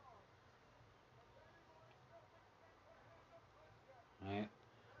 Right.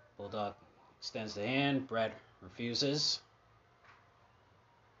 Bulldog extends the hand. Brett refuses.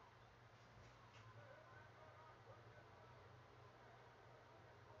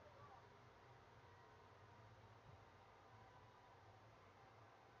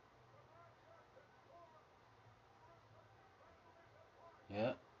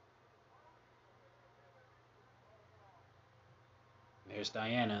 Yep. There's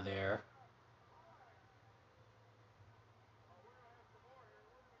Diana there.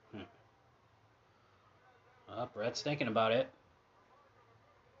 Brett's thinking about it.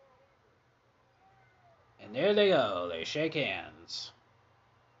 And there they go. They shake hands.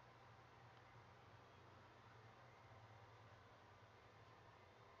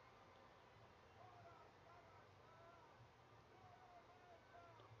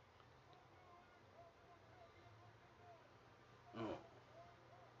 Oh.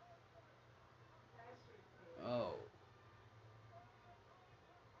 Oh.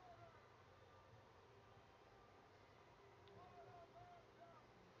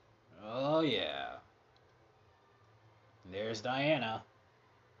 Oh, yeah. There's Diana.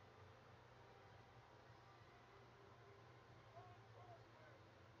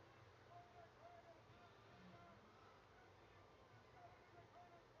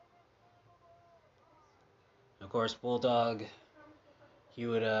 Of course, Bulldog, he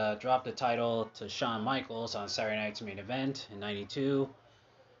would drop the title to Shawn Michaels on Saturday Night's Main Event in '92.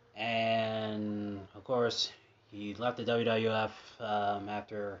 And, of course, he left the WWF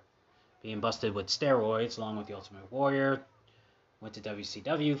after being busted with steroids along with the Ultimate Warrior. Went to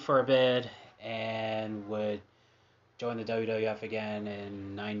WCW for a bit and would join the WWF again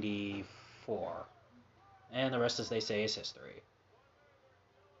in '94. And the rest, as they say, is history.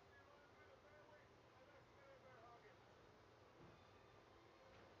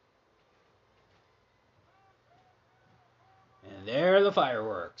 And there are the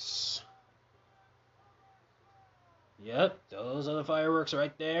fireworks. Yep, those are the fireworks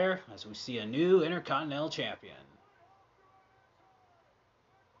right there as we see a new Intercontinental Champion.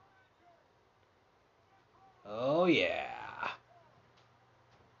 Oh, yeah.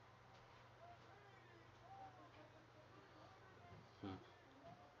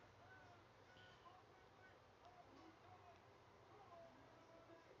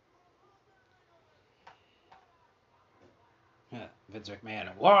 Vince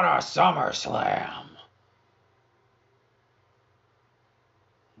McMahon, what a SummerSlam!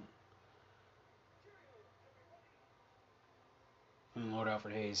 Lord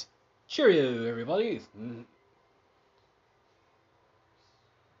Alfred Hayes, cheerio, everybody.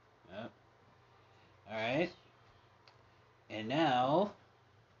 Yep. All right. And now,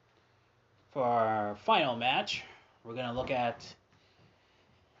 for our final match, we're going to look at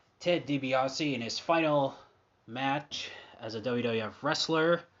Ted DiBiase in his final match as a WWF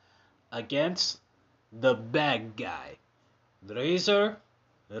wrestler against the bad guy, Razor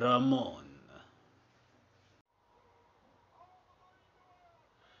Ramon.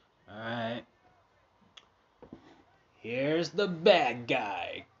 Alright. Here's the bad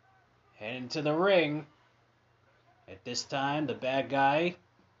guy heading to the ring. At this time, the bad guy,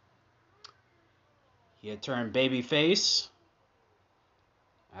 he had turned babyface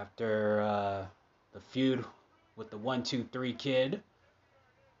after the feud with the 1-2-3 Kid.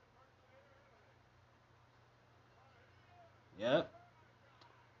 Yep.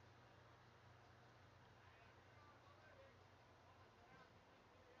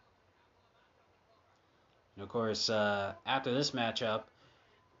 And of course, after this matchup,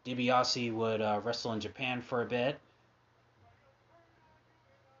 DiBiase would wrestle in Japan for a bit.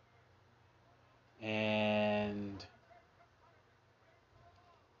 And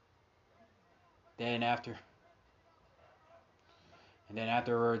then afterwards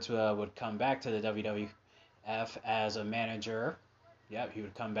would come back to the WWF as a manager. Yep, he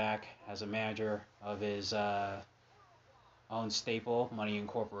would come back as a manager of his own staple, Money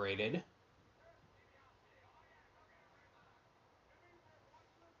Incorporated.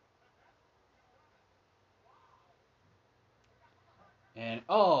 And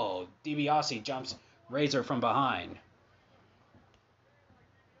DiBiase jumps Razor from behind.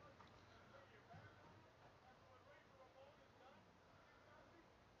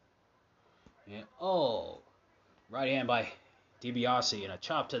 And right hand by DiBiase and a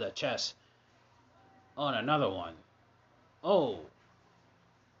chop to the chest. Oh, and another one. Oh,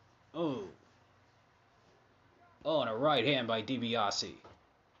 and a right hand by DiBiase.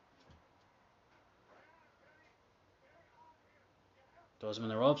 Throws him in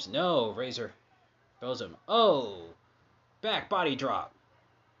the ropes. No, Razor throws him. Oh, back body drop.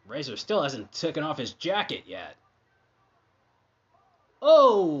 Razor still hasn't taken off his jacket yet.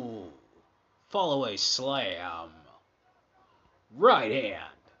 Oh! Fall away slam. Right hand.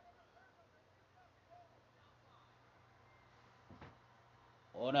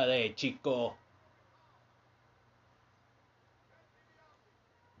 Órale, chico.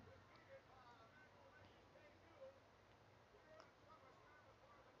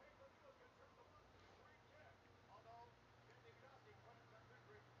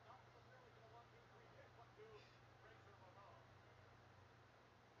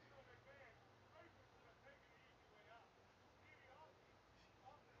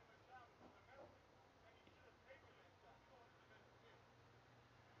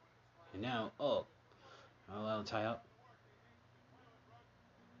 And now, oh. I'll allow tie up.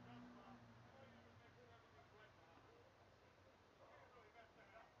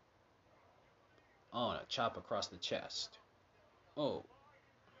 Oh, and a chop across the chest. Oh.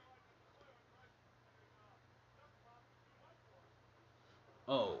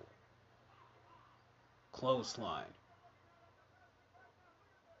 Oh. Clothesline.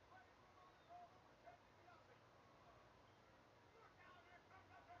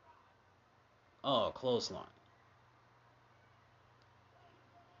 Oh, clothesline.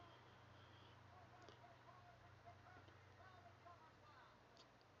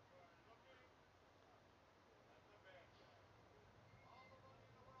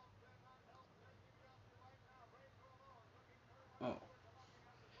 Oh.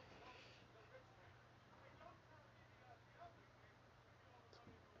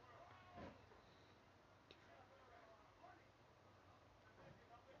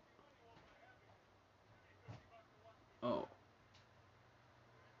 Oh.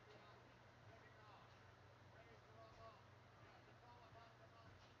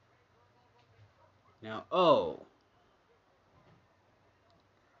 Now, oh.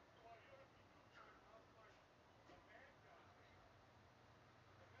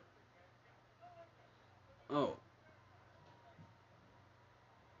 Oh.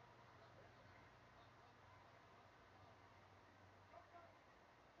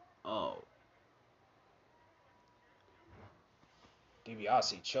 Oh.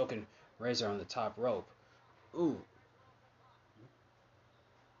 DiBiase choking Razor on the top rope. Ooh.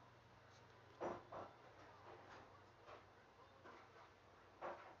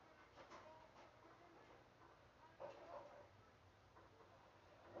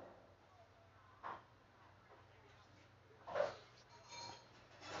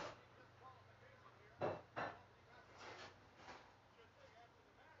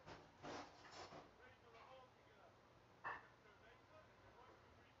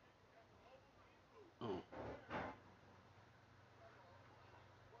 Oh.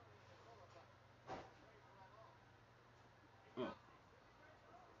 Oh.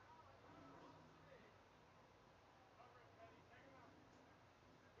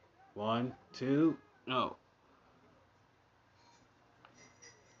 1, 2, no.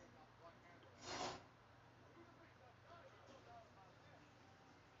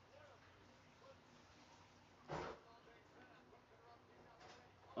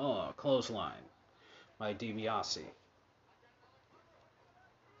 Oh, clothesline by DiBiase.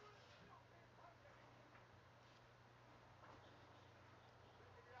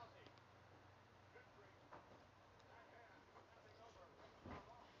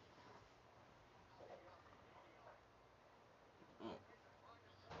 Oh.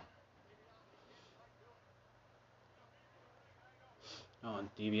 Oh, and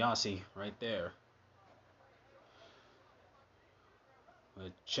DiBiase right there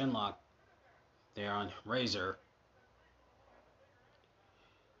with chinlock there on Razor.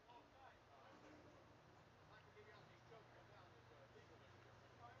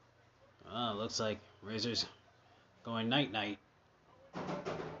 Looks like Razor's going night night.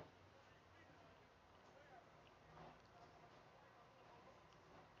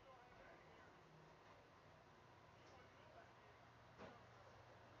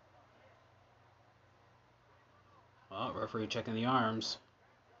 Oh, referee checking the arms.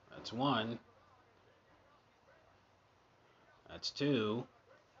 That's 1. That's 2.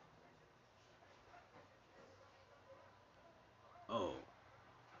 Oh.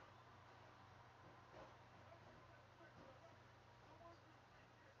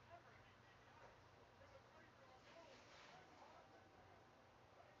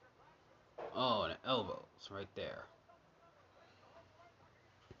 Oh, and elbows right there.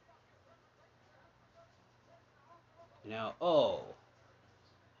 Now, oh.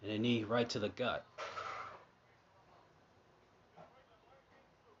 And a knee right to the gut.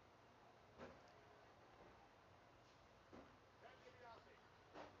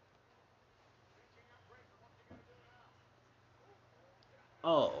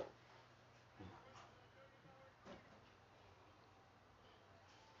 Oh.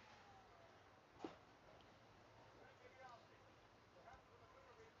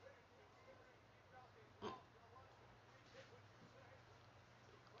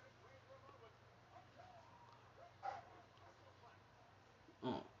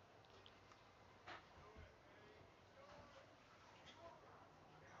 Oh.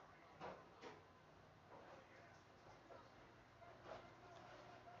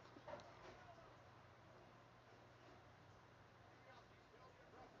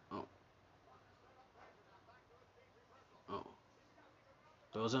 Oh. Oh.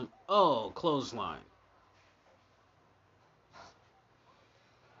 Throws him. Oh, clothesline.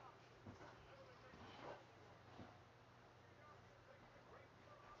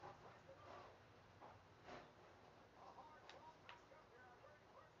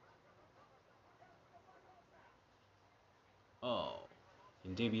 Oh.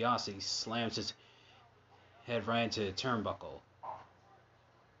 And DiBiase slams his head right into the turnbuckle.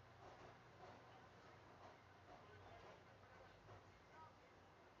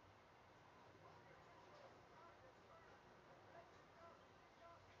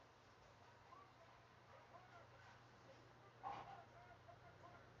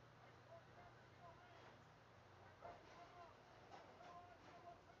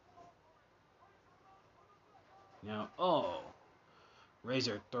 Now, oh.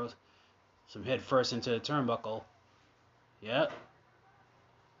 Razor throws some head first into the turnbuckle. Yep.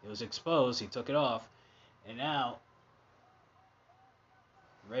 It was exposed. He took it off. And now,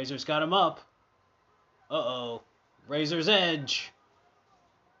 Razor's got him up. Uh-oh. Razor's Edge.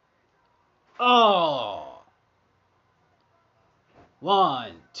 Oh.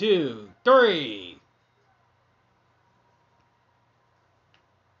 1, 2, 3.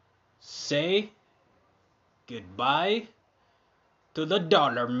 Say goodbye to the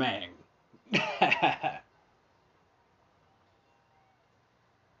Dollar Man.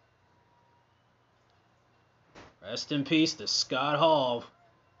 Rest in peace to Scott Hall.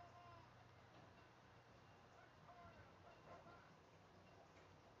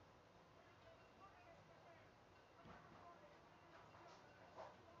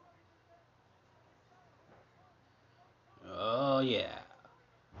 Oh, yeah.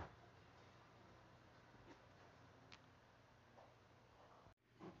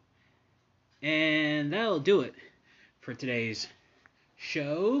 And that'll do it for today's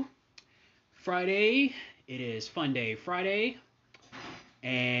show. Friday. It is Fun Day Friday.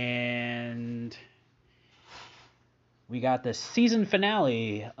 And we got the season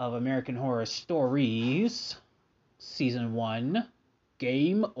finale of American Horror Stories, Season 1,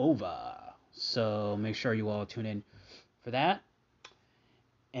 Game Over. So make sure you all tune in for that.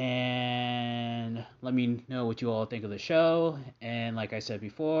 And let me know what you all think of the show. And like I said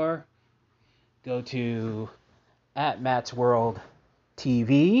before, go to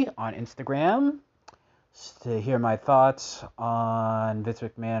 @MattsWorldTV on Instagram to hear my thoughts on Vince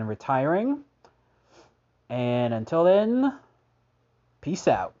McMahon retiring. And until then, peace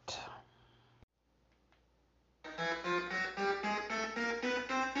out.